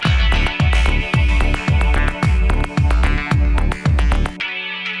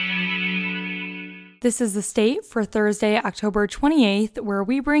This is The State for Thursday, October 28th, where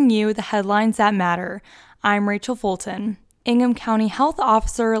we bring you the headlines that matter. I'm Rachel Fulton. Ingham County Health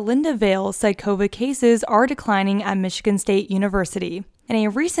Officer Linda Vail said COVID cases are declining at Michigan State University. In a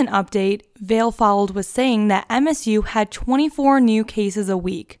recent update, Vail followed with saying that MSU had 24 new cases a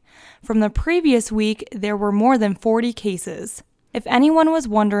week. From the previous week, there were more than 40 cases. If anyone was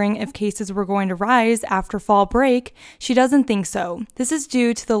wondering if cases were going to rise after fall break, she doesn't think so. This is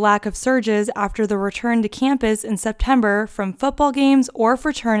due to the lack of surges after the return to campus in September from football games or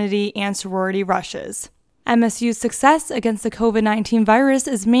fraternity and sorority rushes. MSU's success against the COVID-19 virus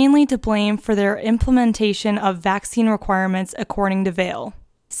is mainly to blame for their implementation of vaccine requirements, according to Vail.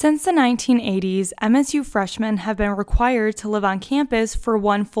 Since the 1980s, MSU freshmen have been required to live on campus for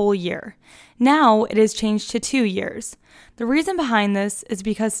 1 full year. Now it is changed to 2 years. The reason behind this is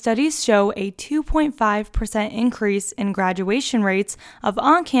because studies show a 2.5% increase in graduation rates of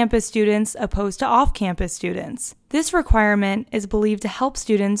on-campus students opposed to off-campus students. This requirement is believed to help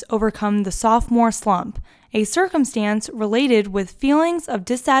students overcome the sophomore slump, a circumstance related with feelings of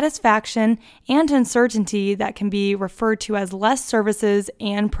dissatisfaction and uncertainty that can be referred to as less services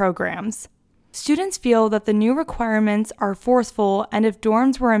and programs. Students feel that the new requirements are forceful, and if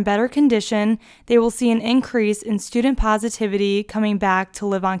dorms were in better condition, they will see an increase in student positivity coming back to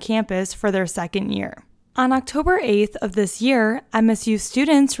live on campus for their second year. On October 8th of this year, MSU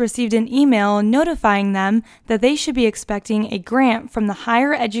students received an email notifying them that they should be expecting a grant from the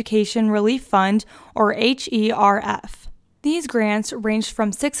Higher Education Relief Fund, or HERF. These grants ranged from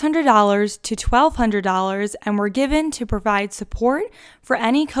 $600 to $1,200 and were given to provide support for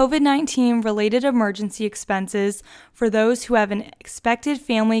any COVID-19 related emergency expenses for those who have an expected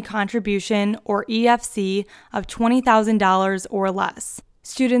family contribution, or EFC, of $20,000 or less.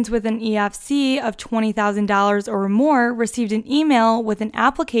 Students with an EFC of $20,000 or more received an email with an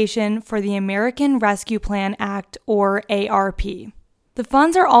application for the American Rescue Plan Act, or ARP. The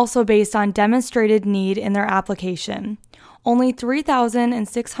funds are also based on demonstrated need in their application. Only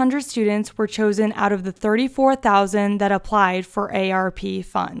 3,600 students were chosen out of the 34,000 that applied for ARP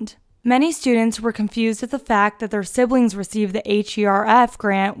fund. Many students were confused at the fact that their siblings received the HERF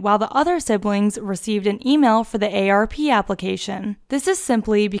grant while the other siblings received an email for the ARP application. This is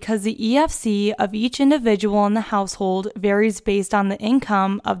simply because the EFC of each individual in the household varies based on the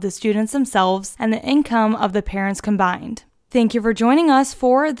income of the students themselves and the income of the parents combined. Thank you for joining us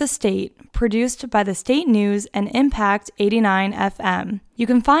for The State, produced by the State News and Impact 89 FM. You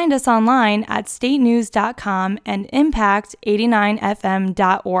can find us online at statenews.com and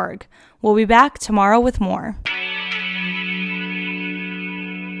impact89fm.org. We'll be back tomorrow with more.